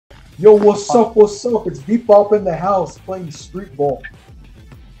Yo, what's up? What's up? It's Beep Bop in the house playing street ball.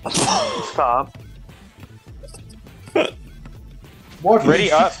 Stop. Watch Ready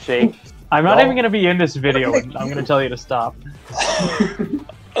it. up, Jake. I'm not even gonna be in this video. I'm gonna tell you to stop.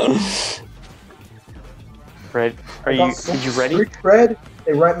 Fred, are you ready? Street cred.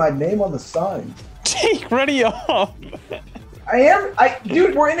 They write my name on the sign. Jake, ready up! I am.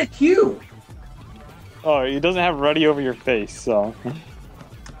 Dude, we're in a queue. Oh, he doesn't have ready over your face, so.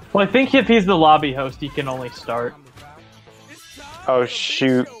 Well, I think if he's the lobby host, he can only start. Oh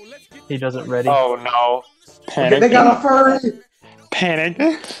shoot. He doesn't ready. Oh no. Panic. Okay, they got a furry. Panic.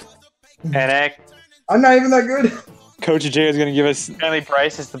 Panic. I'm not even that good. Coach Jay is gonna give us. Apparently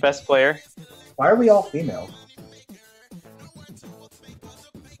Bryce is the best player. Why are we all female?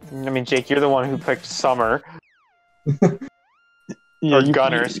 I mean, Jake, you're the one who picked Summer. Yeah, Or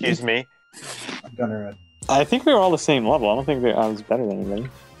Gunner, excuse me. I'm gonna. I think we were all the same level. I don't think I was better than anybody.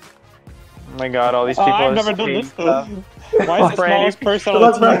 Oh my god, all these people I've are never done speaking this. stuff. Why is the Brandy. smallest person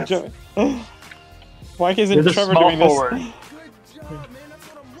on the team? Why isn't You're the Trevor small doing this? forward.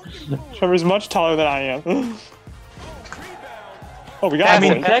 Trevor's much taller than I am. Oh, we got I it.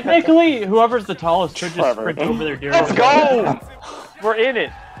 mean, technically, whoever's the tallest could just Trevor. sprint over there. Let's go! We're in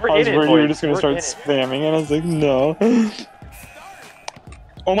it. We're I was in it, worried you were boys. just gonna We're start in it. spamming, and I was like, no.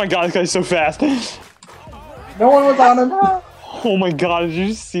 Oh my god, this guy's so fast. No one was on him. Oh my god, did you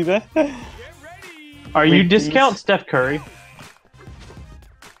just see that? Are you discount Steph Curry?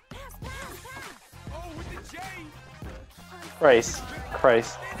 Christ.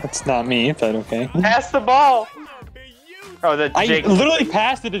 That's not me, but okay. Pass the ball! Oh, that I Jake. literally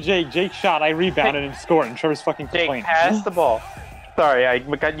passed it to Jake. Jake shot, I rebounded and scored, and Trevor's fucking Jake, complaining. pass the ball. Sorry, I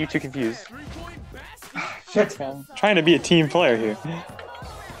got you too confused. Shit. I'm trying to be a team player here.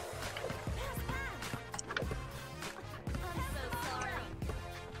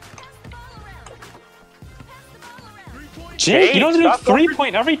 Jake, you don't do stop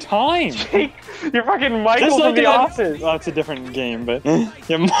 3-point every time! Jake, you're fucking Michael Just from like The that- Office. Oh, it's a different game, but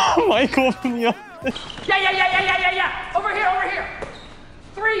yeah, Michael from The Office. Yeah. Over here.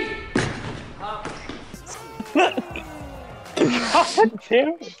 3. God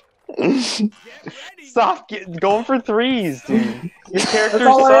damn it. Stop going for threes, dude. Your character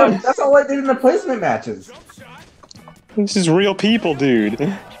sucks. That's all I did in the placement matches. This is real people, dude.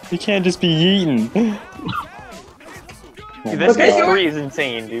 You can't just be yeeting. Dude, this Okay, guy's you- three is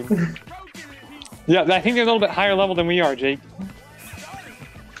insane, dude. Yeah, I think they're a little bit higher level than we are, Jake.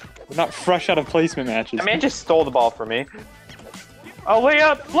 We're not fresh out of placement matches. That man just stole the ball from me. Oh,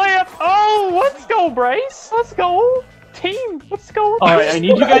 layup! Oh, let's go, Bryce! Let's go! Team, let's go! Alright, I need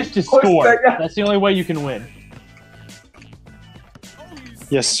you guys to What's score. that guy? That's the only way you can win.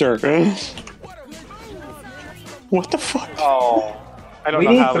 Yes, sir. What the fuck? Oh, I don't We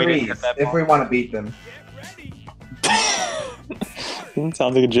know need how we didn't threes get that if ball. we want to beat them. Sounds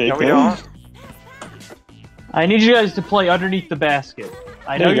like a Jake. No, we don't. I need you guys to play underneath the basket.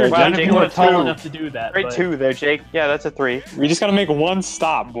 I know There you you're go, none of Jake. you are Jake, tall two. enough to do that. Great but- two there, Jake. Yeah, that's a three. We just gotta make one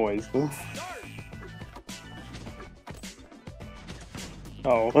stop, boys.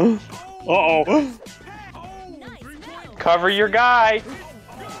 Oh. Uh-oh. Cover your guy.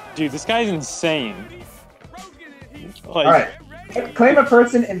 Dude, this guy's insane. Like, Alright. Claim a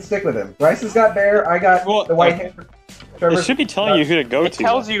person and stick with him. Bryce has got Bear, I got Well, the white hair. it should be telling you who to go It to.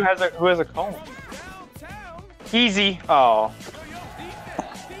 tells you who has a cone. Easy. Oh.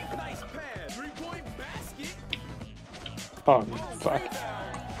 Oh, fuck.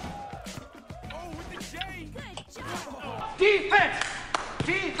 Defense.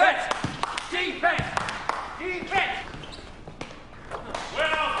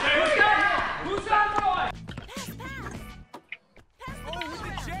 Who's on boy?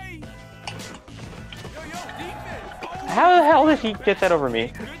 How the hell did he get that over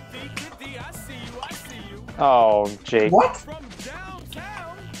me? Oh, Jake. What?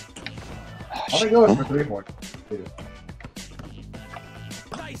 All they go is for 3 points.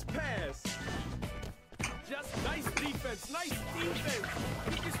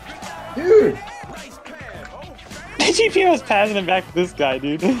 Dude! GP was passing it back to this guy,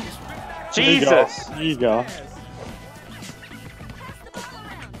 dude. There you go. Jesus. There you go.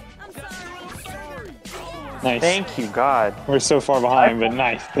 Nice. Thank you, God. We're so far behind, but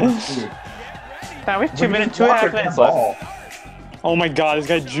nice. Dude. Now we have We 2 minutes, just 2.5 walked minutes the left. ball. Oh my god, this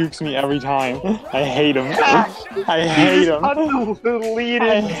guy jukes me every time. I hate him. I hate him.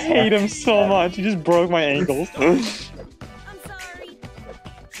 I hate him so much. He just broke my ankles.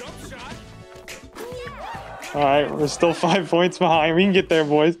 Alright, we're still 5 points behind. We can get there,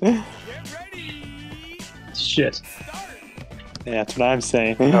 boys. Shit. Yeah, that's what I'm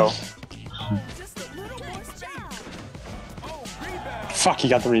saying. No. Fuck, he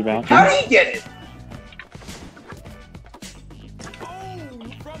got the rebound. How did he get it?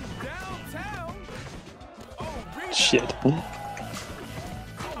 Shit.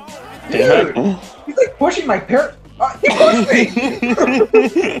 Dude, he's like pushing my parrot. He pushed me!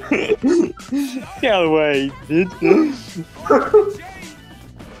 Get out of the way, dude.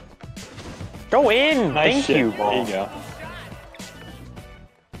 Go in! Nice Thank shit. you, There ball. you go.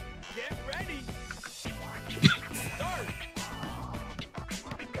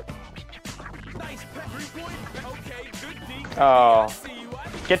 Oh.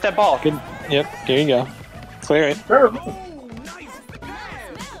 Get that ball. Good. Yep, here you go. Clear it.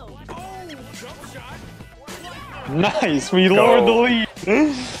 Nice, we lowered the lead.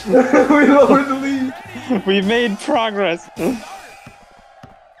 We lowered the lead. We've made progress.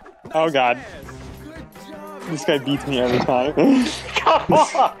 Oh god. This guy beats me every time. Come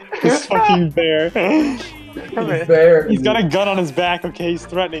on! This fucking bear. Come here. There. He's got a gun on his back, okay? He's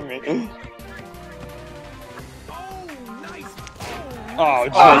threatening me. Oh,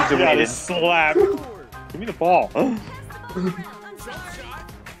 jeez, you got a slap. Give me the ball.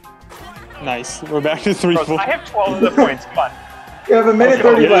 Nice. We're back to 3 Bros, 4. I have 12 of the points. Come on. You have a minute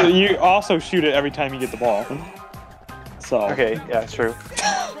 30 Yeah, left. you also shoot it every time you get the ball. So. Okay, yeah, it's true.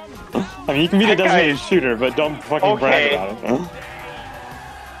 I mean, you can be the That guy designated shooter, but don't fucking brag Okay. about it.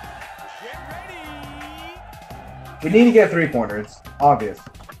 We need to get 3-pointer. It's obvious.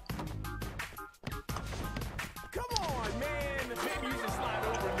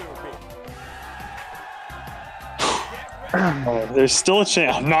 Oh, there's still a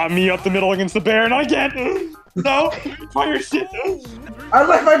chance. Not me up the middle against the bear, not again. No, fire shit. I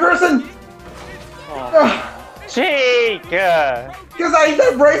left my person. Jake! Because I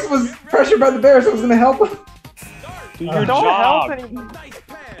thought Bryce was pressured by the bear, so I was gonna help him. Do your Don't job. help anyone.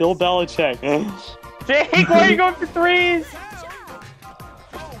 Bill Belichick. Jake, why are you going for threes?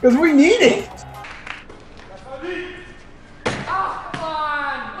 Because we need it. Oh, come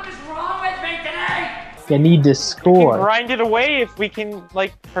on! What is wrong with me today? You need to We can score. grind it away if we can,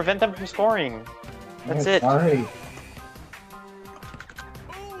 like, prevent them from scoring. That's it. Sorry.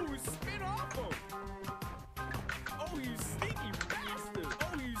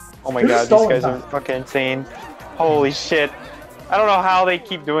 Oh my Who's god, these stalling guys are time? fucking insane. Holy shit. I don't know how they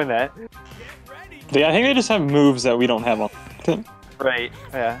keep doing that. I think they just have moves that we don't have on. Right,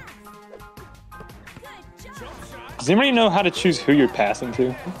 yeah. Does anybody know how to choose who you're passing to?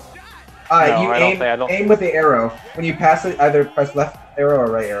 No, You I don't aim with the arrow. When you pass it, either press left arrow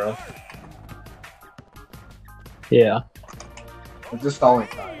or right arrow. Yeah. It's just stalling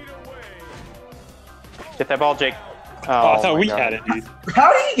time. Get that ball, Jake. Oh, I thought my we God. had it, dude.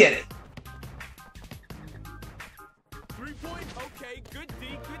 How did he get it?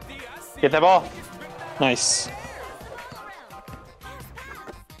 Get that ball. Nice.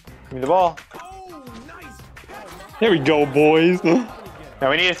 Give me the ball. There we go, boys. Now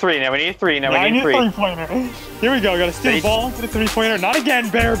we need a three. Now we need a three. Now I we need need a a three. three-pointer. Here we go. Gotta steal the ball to the three-pointer. Not again,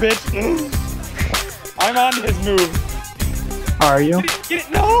 bear bitch. I'm on his move. Are you? Get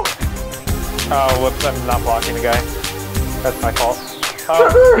it? No. Oh, whoops! I'm not blocking the guy. That's my fault.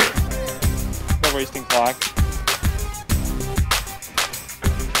 Oh, No wasting clock.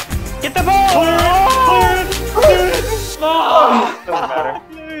 get the ball! Clear it! Clear it! Oh, doesn't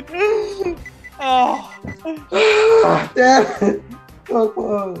matter. Dude. Oh. Damn it. So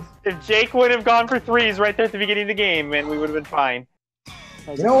close. If Jake would have gone for threes right there at the beginning of the game, man, we would have been fine.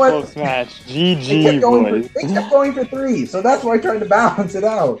 You know what? Close match. They GG, kept, going boys. for, they kept going for 3, so that's why I tried to balance it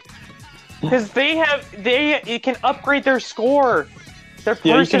out. Because it can upgrade their score. Their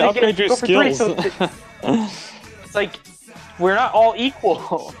Yeah, you person can to get upgrade your go for three, skills. so it's like we're not all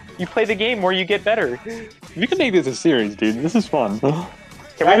equal. You play the game where you get better. We can make this a series, dude. This is fun. Can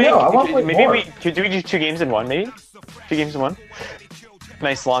I we know, I want to play maybe more. do we do 2 games in one? Maybe 2 games in one.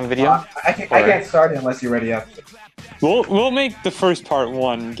 Nice long video. I can't start it unless you're ready after. We'll make the first part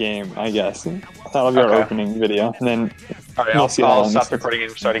 1 game, I guess. That'll be our Okay. opening video, and then All right, we'll see how I'll long stop this- recording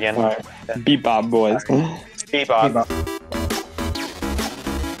and start again. all right. Beep Bop, boys. Beep Bop.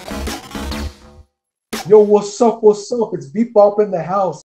 Yo, what's up? What's up? It's Beep Bop in the house.